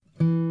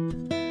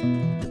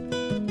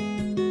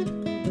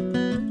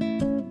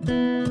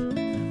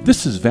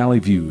This is Valley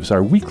Views,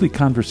 our weekly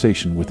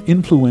conversation with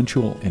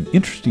influential and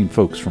interesting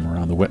folks from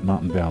around the Wet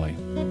Mountain Valley.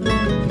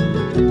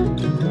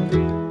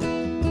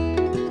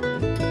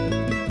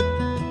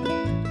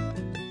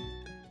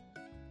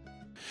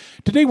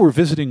 Today we're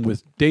visiting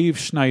with Dave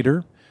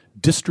Schneider,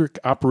 District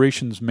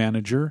Operations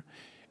Manager,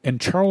 and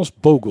Charles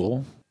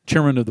Bogle,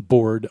 Chairman of the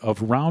Board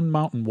of Round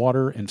Mountain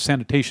Water and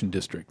Sanitation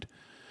District.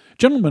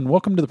 Gentlemen,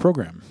 welcome to the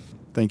program.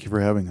 Thank you for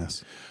having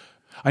us.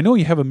 I know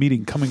you have a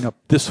meeting coming up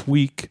this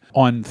week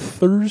on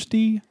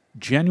Thursday,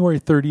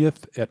 January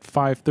 30th at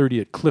 5:30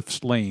 at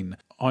Cliffs Lane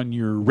on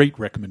your rate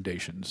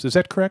recommendations. Is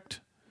that correct?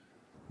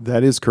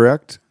 That is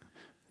correct.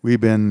 We've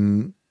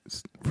been,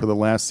 for the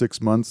last 6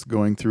 months,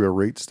 going through a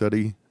rate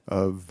study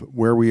of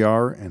where we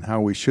are and how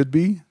we should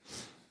be.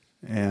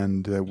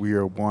 And we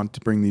want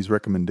to bring these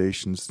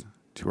recommendations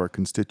to our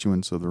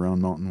constituents of the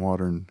Round Mountain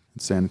Water and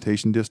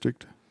Sanitation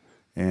District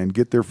and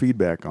get their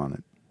feedback on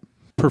it.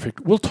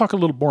 Perfect. We'll talk a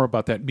little more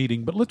about that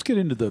meeting, but let's get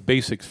into the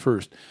basics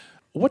first.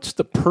 What's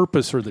the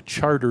purpose or the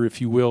charter, if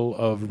you will,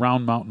 of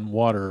Round Mountain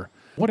Water?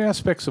 What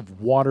aspects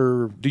of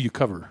water do you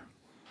cover?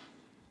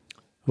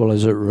 Well,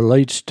 as it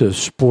relates to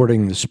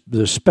supporting,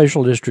 the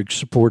special district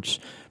supports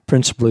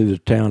principally the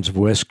towns of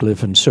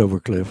Westcliff and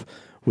Silvercliff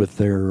with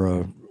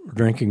their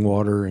drinking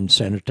water and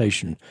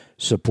sanitation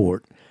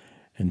support.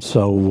 And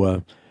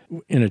so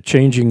in a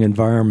changing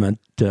environment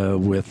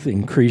with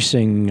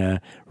increasing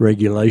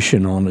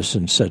regulation on us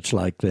and such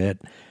like that,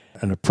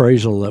 an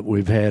appraisal that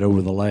we've had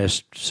over the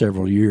last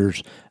several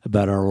years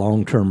about our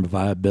long-term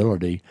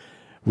viability,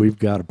 we've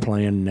got a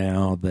plan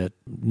now that,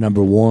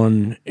 number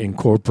one,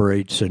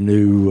 incorporates a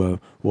new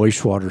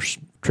wastewater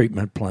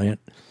treatment plant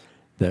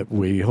that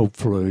we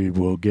hopefully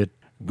will get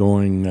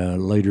going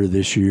later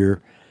this year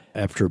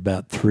after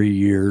about 3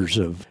 years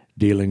of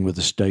dealing with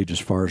the state as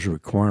far as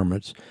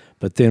requirements.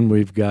 But then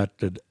we've got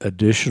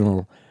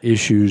additional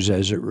issues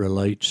as it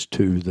relates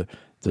to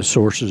the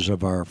sources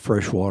of our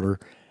fresh water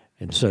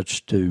and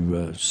such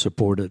to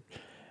support it,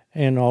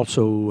 and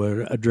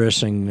also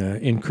addressing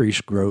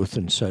increased growth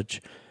and such,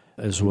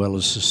 as well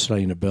as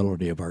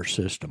sustainability of our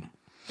system.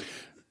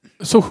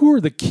 So who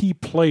are the key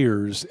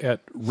players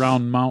at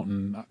Round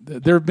Mountain?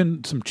 There have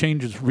been some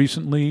changes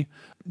recently.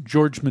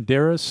 George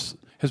Medeiros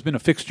has been a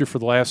fixture for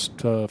the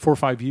last 4 or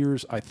 5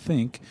 years, I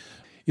think.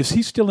 Is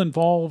he still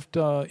involved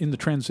in the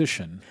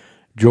transition?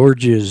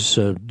 George is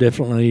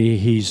definitely,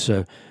 he's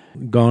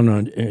gone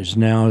on, is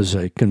now as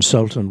a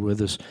consultant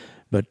with us,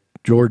 but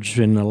George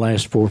in the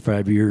last 4 or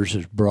 5 years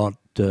has brought,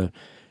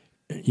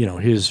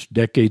 his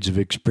decades of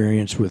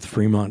experience with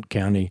Fremont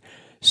County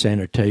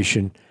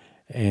sanitation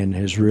and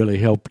has really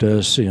helped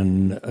us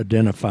in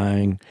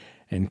identifying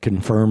and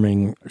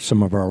confirming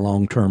some of our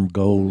long-term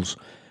goals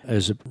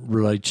as it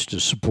relates to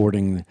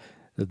supporting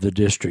the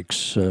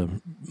district's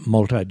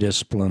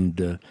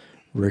multidisciplined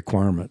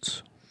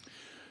requirements.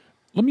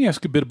 Let me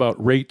ask a bit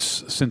about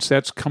rates, since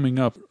that's coming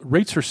up.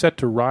 Rates are set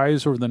to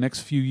rise over the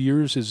next few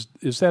years.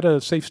 Is that a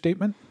safe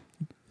statement?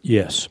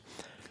 Yes.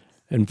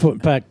 In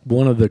fact,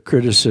 one of the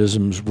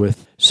criticisms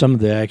with some of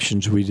the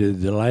actions we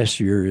did the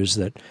last year is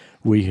that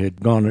we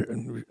had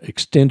gone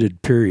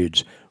extended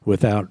periods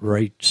without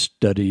rate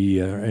study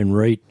and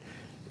rate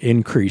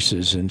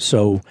increases, and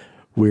so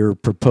we're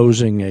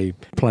proposing a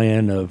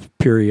plan of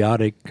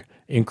periodic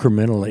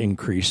incremental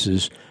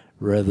increases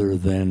rather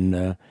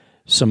than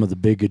some of the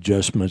big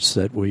adjustments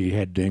that we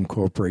had to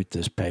incorporate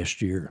this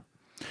past year.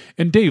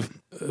 And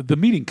Dave, the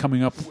meeting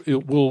coming up,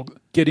 it will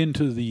get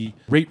into the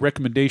rate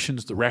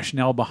recommendations, the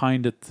rationale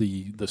behind it,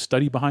 the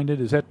study behind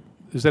it. Is that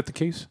the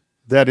case?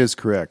 That is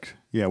correct.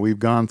 Yeah, we've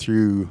gone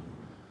through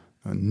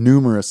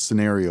numerous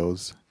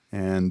scenarios,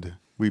 and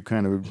we've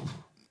kind of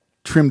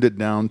trimmed it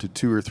down to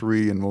 2 or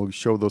 3, and we'll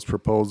show those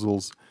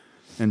proposals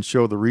and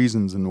show the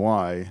reasons and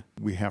why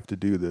we have to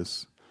do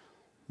this.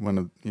 When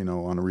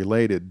on a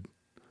related,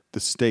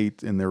 the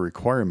state and their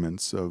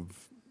requirements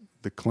of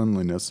the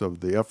cleanliness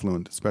of the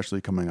effluent,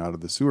 especially coming out of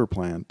the sewer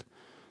plant,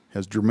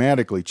 has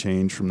dramatically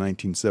changed from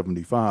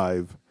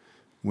 1975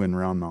 when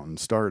Round Mountain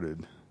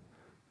started.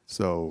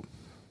 So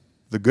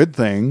the good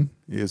thing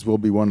is we'll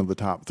be one of the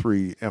top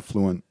 3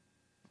 effluent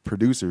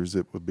producers.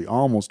 It would be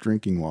almost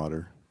drinking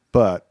water,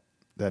 but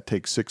that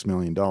takes $6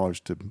 million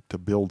to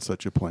build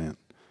such a plant.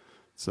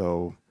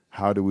 So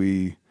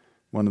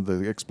one of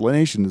the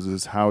explanations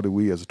is how do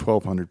we as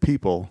 1,200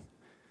 people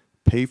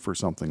pay for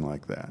something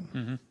like that?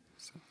 Mm-hmm.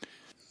 So.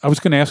 I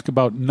was going to ask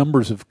about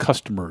numbers of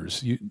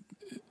customers.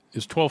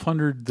 Is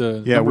 1,200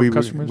 the number of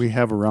customers? We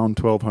have around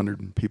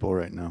 1,200 people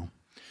right now.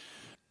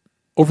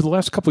 Over the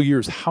last couple of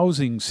years,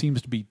 housing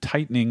seems to be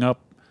tightening up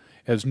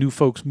as new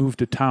folks move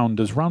to town.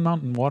 Does Round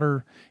Mountain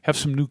Water have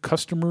some new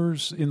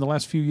customers in the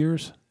last few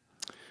years?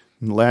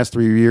 In the last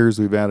 3 years,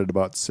 we've added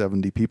about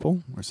 70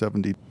 people or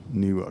 70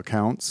 new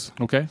accounts.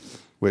 Okay.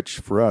 Which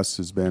for us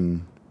has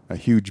been a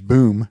huge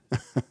boom.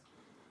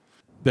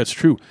 That's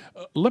true.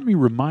 Let me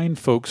remind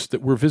folks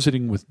that we're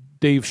visiting with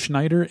Dave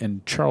Schneider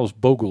and Charles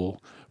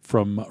Bogle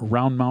from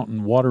Round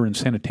Mountain Water and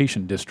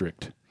Sanitation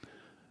District.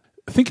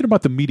 Thinking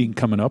about the meeting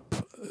coming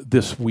up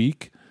this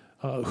week,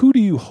 who do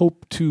you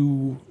hope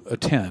to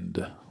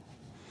attend?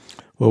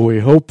 Well,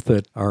 we hope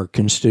that our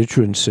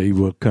constituency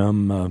will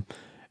come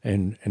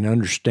and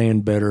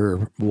understand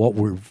better what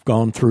we've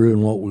gone through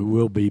and what we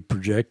will be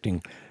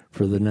projecting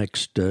for the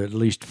next at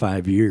least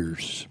 5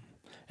 years,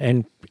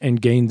 and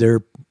gain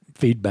their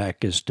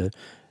feedback as to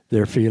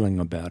their feeling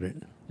about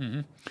it.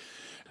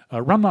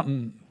 Round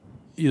Mountain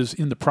is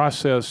in the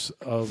process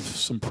of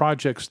some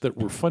projects that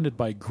were funded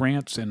by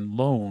grants and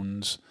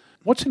loans.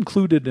 What's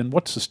included and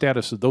what's the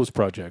status of those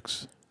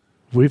projects?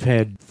 We've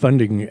had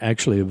funding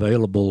actually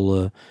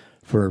available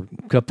for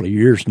a couple of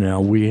years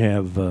now. We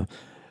have $1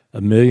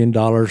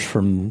 million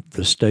from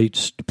the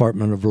state's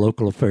Department of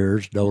Local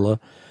Affairs, DOLA,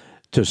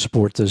 to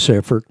support this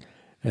effort.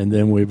 And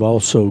then we've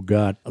also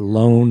got a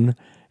loan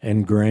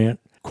and grant,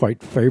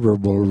 quite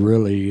favorable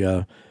really,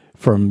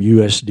 from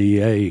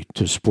USDA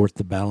to support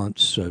the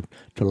balance to,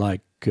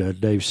 like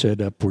Dave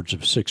said, upwards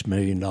of $6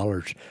 million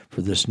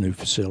for this new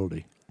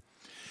facility.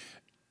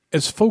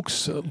 As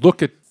folks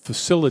look at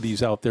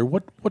facilities out there,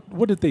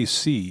 what did they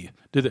see?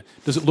 Does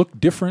it look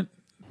different?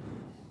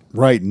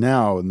 Right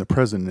now, in the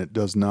present, it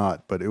does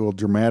not, but it will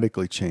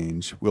dramatically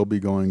change. We'll be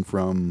going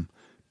from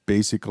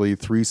basically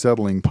 3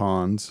 settling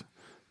ponds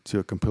to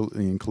a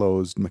completely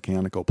enclosed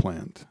mechanical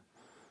plant.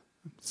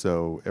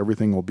 So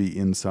everything will be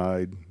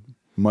inside,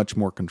 much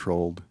more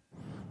controlled,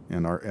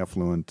 and our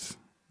effluent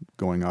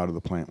going out of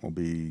the plant will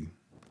be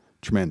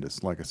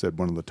tremendous. Like I said,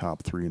 one of the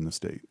top 3 in the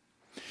state.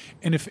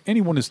 And if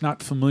anyone is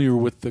not familiar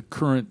with the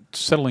current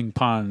settling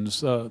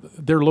ponds,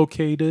 they're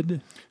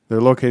located?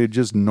 They're located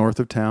just north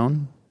of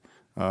town,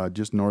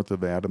 just north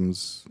of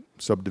Adams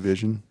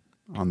subdivision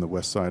on the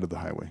west side of the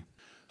highway.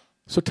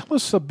 So tell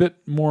us a bit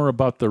more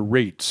about the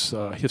rates,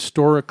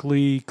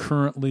 historically,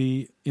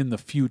 currently, in the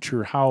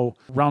future, how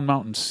Round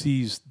Mountain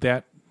sees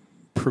that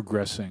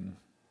progressing.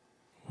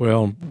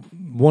 Well,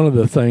 one of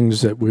the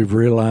things that we've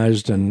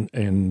realized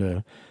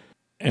and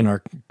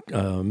our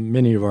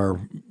many of our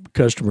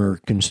customer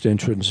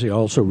constituency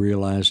also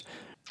realized,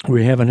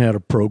 we haven't had a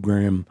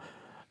program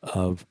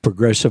of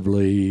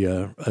progressively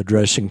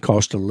addressing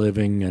cost of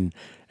living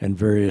and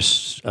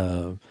various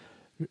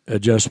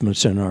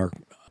adjustments in our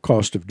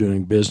cost of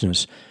doing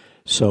business.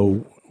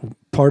 So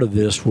part of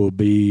this will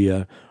be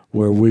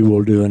where we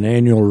will do an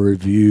annual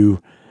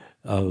review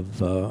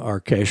of our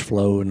cash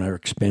flow and our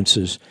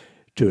expenses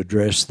to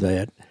address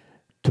that,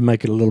 to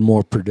make it a little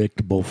more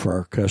predictable for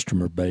our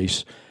customer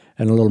base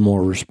and a little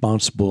more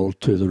responsible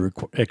to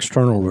the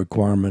external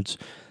requirements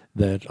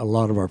that a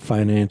lot of our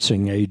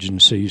financing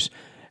agencies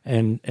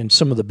and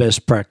some of the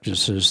best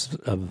practices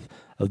of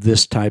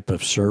this type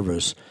of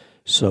service,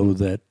 so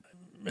that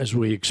as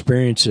we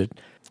experience it,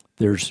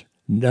 there's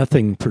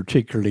nothing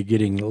particularly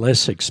getting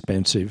less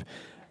expensive,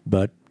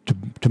 but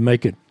to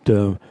make it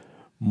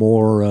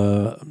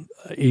more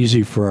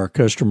easy for our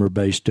customer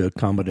base to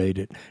accommodate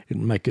it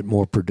and make it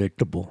more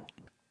predictable.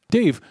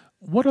 Dave,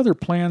 what other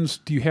plans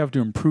do you have to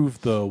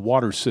improve the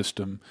water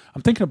system?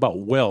 I'm thinking about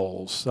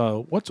wells.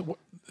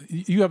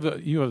 You have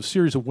a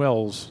series of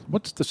wells.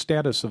 What's the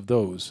status of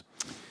those?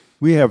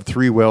 We have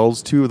 3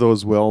 wells. 2 of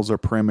those wells are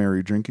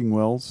primary drinking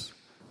wells.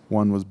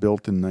 One was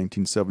built in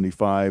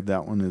 1975.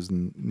 That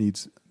one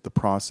needs the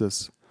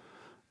process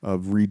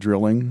of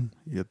re-drilling.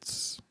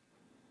 It's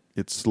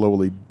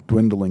slowly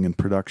dwindling in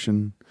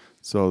production.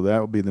 So that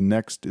will be the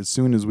next. As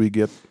soon as we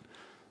get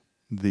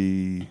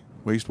the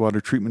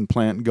wastewater treatment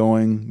plant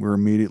going, we're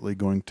immediately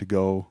going to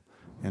go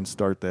and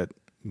start that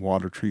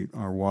water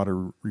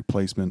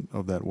replacement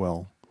of that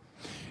well.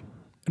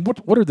 And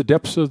what are the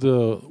depths of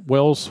the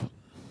wells?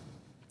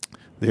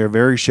 They are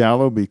very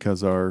shallow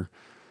because our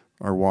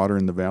water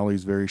in the valley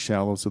is very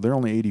shallow, so they're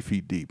only 80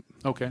 feet deep.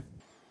 Okay.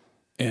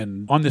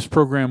 And on this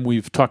program,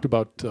 we've talked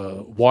about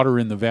water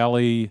in the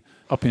valley,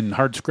 up in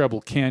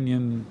Hardscrabble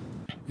Canyon.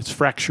 It's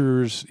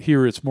fractures.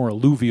 Here it's more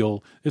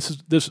alluvial.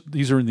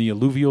 These are in the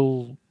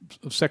alluvial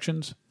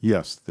sections?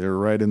 Yes, they're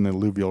right in the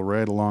alluvial,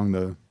 right along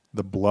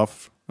the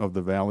bluff of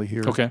the valley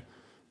here. Okay.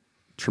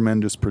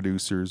 Tremendous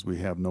producers. We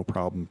have no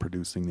problem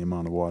producing the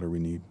amount of water we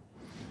need.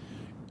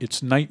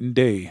 It's night and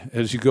day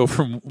as you go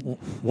from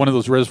one of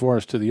those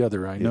reservoirs to the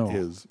other, I know. It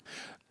is.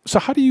 So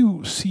how do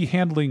you see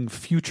handling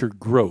future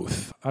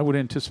growth? I would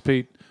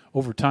anticipate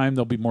over time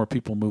there'll be more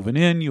people moving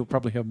in. You'll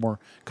probably have more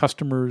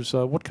customers.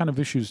 What kind of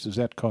issues does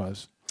that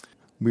cause?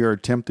 We are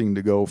attempting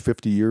to go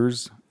 50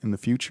 years in the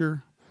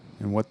future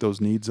and what those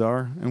needs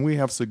are, and we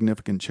have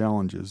significant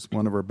challenges.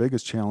 One of our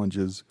biggest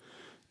challenges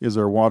is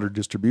our water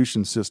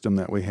distribution system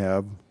that we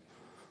have.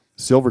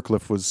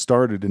 Silvercliff was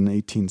started in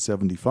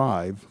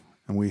 1875,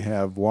 and we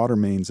have water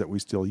mains that we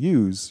still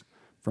use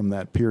from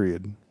that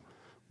period.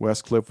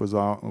 Westcliff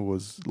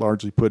was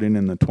largely put in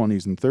the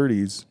 20s and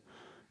 30s,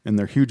 and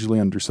they're hugely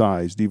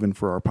undersized, even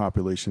for our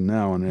population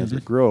now. And as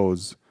it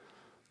grows,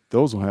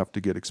 those will have to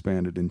get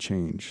expanded and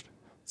changed.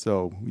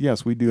 So,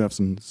 yes, we do have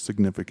some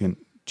significant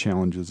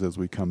challenges as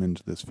we come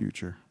into this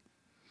future,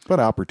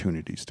 but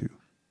opportunities too.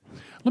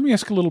 Let me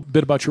ask a little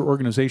bit about your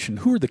organization.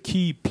 Who are the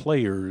key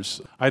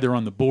players, either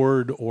on the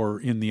board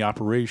or in the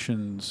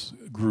operations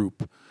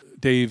group?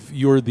 Dave,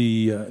 you're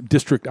the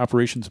district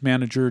operations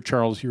manager.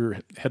 Charles, you're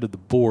head of the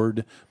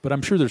board, but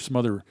I'm sure there's some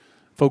other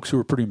folks who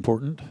are pretty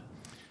important?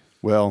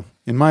 Well,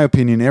 in my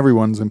opinion,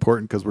 everyone's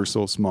important because we're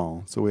so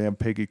small. So we have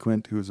Peggy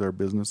Quint, who is our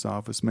business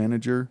office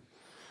manager,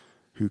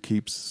 who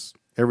keeps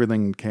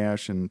everything in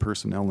cash and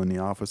personnel in the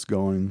office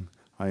going.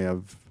 I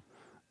have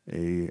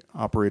a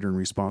operator and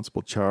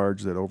responsible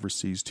charge that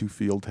oversees 2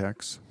 field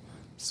techs.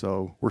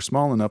 So we're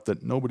small enough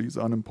that nobody's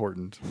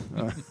unimportant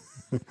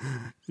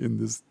in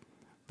this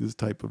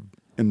type of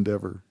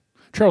endeavor.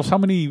 Charles, how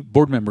many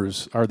board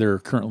members are there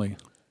currently?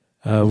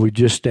 We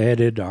just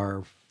added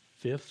our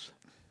 5th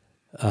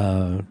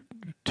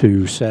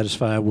to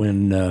satisfy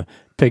when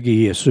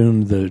Peggy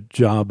assumed the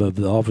job of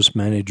the office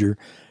manager.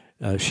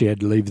 She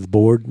had to leave the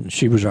board.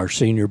 She was our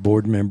senior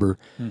board member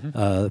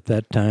at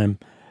that time,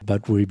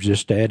 but we've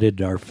just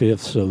added our 5th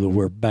so that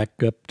we're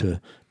back up to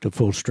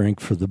full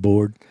strength for the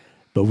board.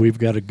 But we've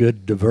got a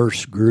good,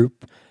 diverse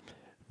group,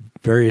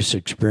 various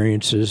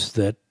experiences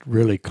that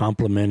really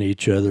complement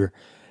each other,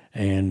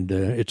 and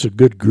it's a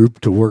good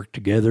group to work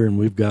together, and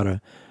we've got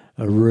a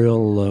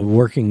real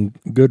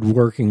good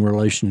working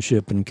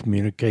relationship and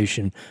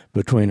communication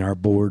between our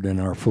board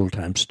and our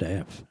full-time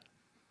staff.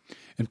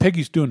 And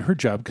Peggy's doing her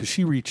job because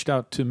she reached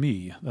out to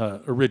me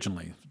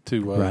originally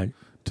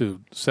to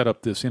set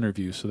up this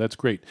interview, so that's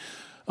great.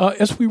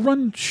 As we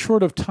run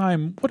short of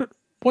time,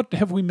 what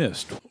have we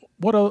missed?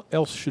 What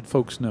else should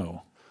folks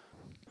know?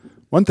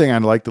 One thing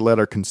I'd like to let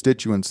our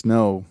constituents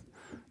know,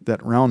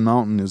 that Round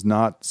Mountain is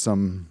not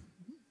some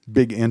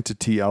big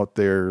entity out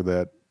there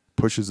that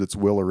pushes its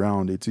will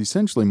around. It's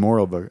essentially more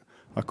of a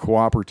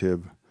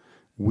cooperative.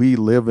 We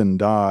live and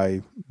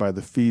die by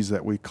the fees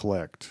that we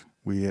collect.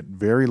 We get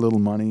very little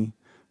money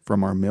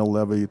from our mill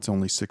levy. It's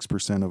only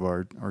 6% of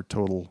our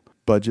total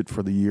budget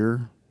for the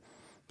year.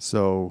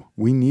 So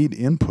we need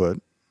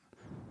input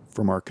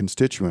from our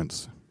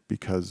constituents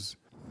because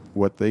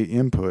what they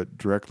input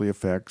directly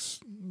affects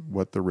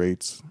what the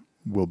rates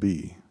will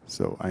be.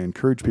 So I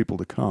encourage people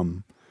to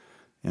come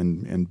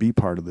and be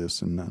part of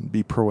this and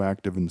be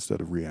proactive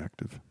instead of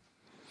reactive.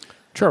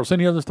 Charles,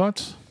 any other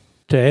thoughts?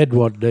 To add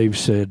what Dave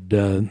said,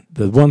 the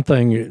one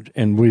thing,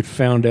 and we've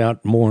found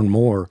out more and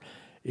more,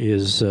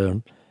 is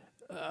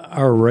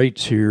our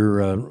rates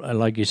here,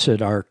 like you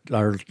said, our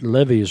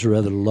levy is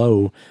rather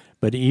low,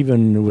 but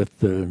even with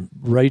the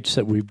rates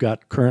that we've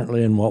got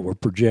currently and what we're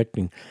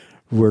projecting,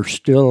 we're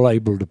still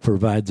able to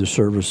provide the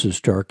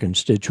services to our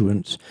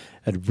constituents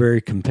at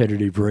very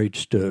competitive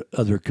rates to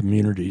other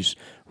communities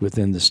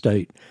within the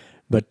state.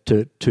 But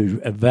to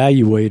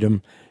evaluate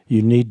them,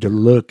 you need to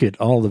look at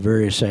all the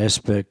various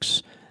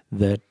aspects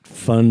that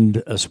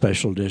fund a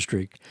special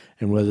district,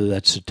 and whether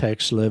that's the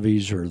tax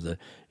levies or the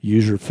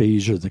user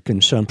fees or the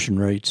consumption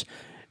rates,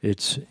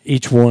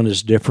 each one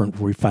is different,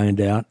 we find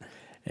out,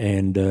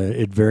 and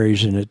it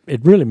varies, and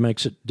it really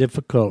makes it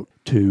difficult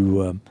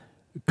to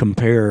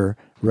compare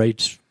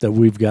rates that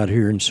we've got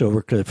here in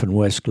Silver Cliff and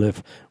West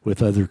Cliff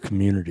with other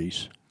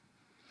communities.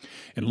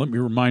 And let me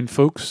remind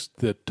folks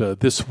that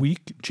this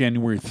week,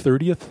 January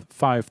 30th,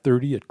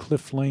 5:30 at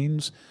Cliff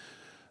Lanes,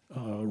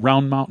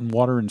 Round Mountain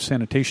Water and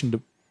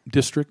Sanitation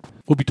District,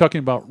 we'll be talking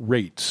about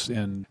rates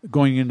and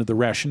going into the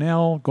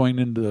rationale, going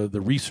into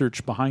the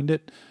research behind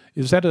it.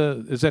 Is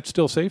that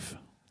still safe?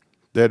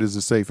 That is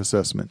a safe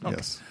assessment, okay.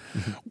 Yes.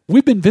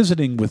 We've been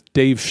visiting with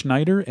Dave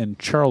Schneider and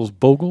Charles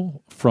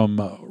Bogle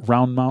from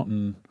Round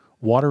Mountain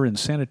Water and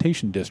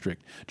Sanitation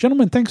District.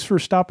 Gentlemen, thanks for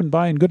stopping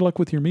by, and good luck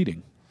with your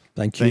meeting.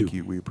 Thank you. Thank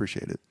you. We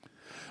appreciate it.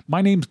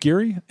 My name's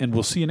Gary, and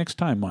we'll see you next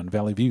time on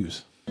Valley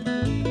Views.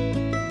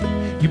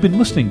 You've been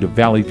listening to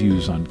Valley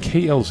Views on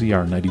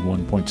KLZR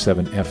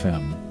 91.7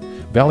 FM.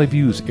 Valley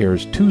Views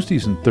airs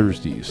Tuesdays and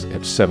Thursdays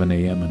at 7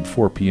 a.m. and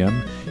 4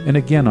 p.m., and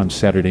again on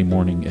Saturday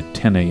morning at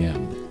 10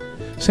 a.m.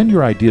 Send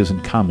your ideas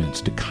and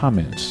comments to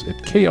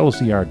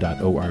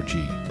comments@klzr.org.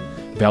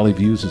 Valley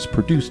Views is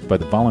produced by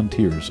the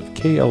volunteers of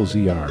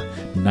KLZR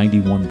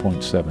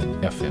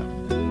 91.7 FM.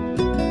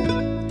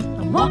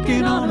 I'm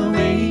walking on a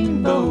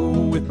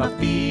rainbow with my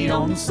feet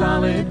on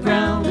solid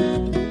ground.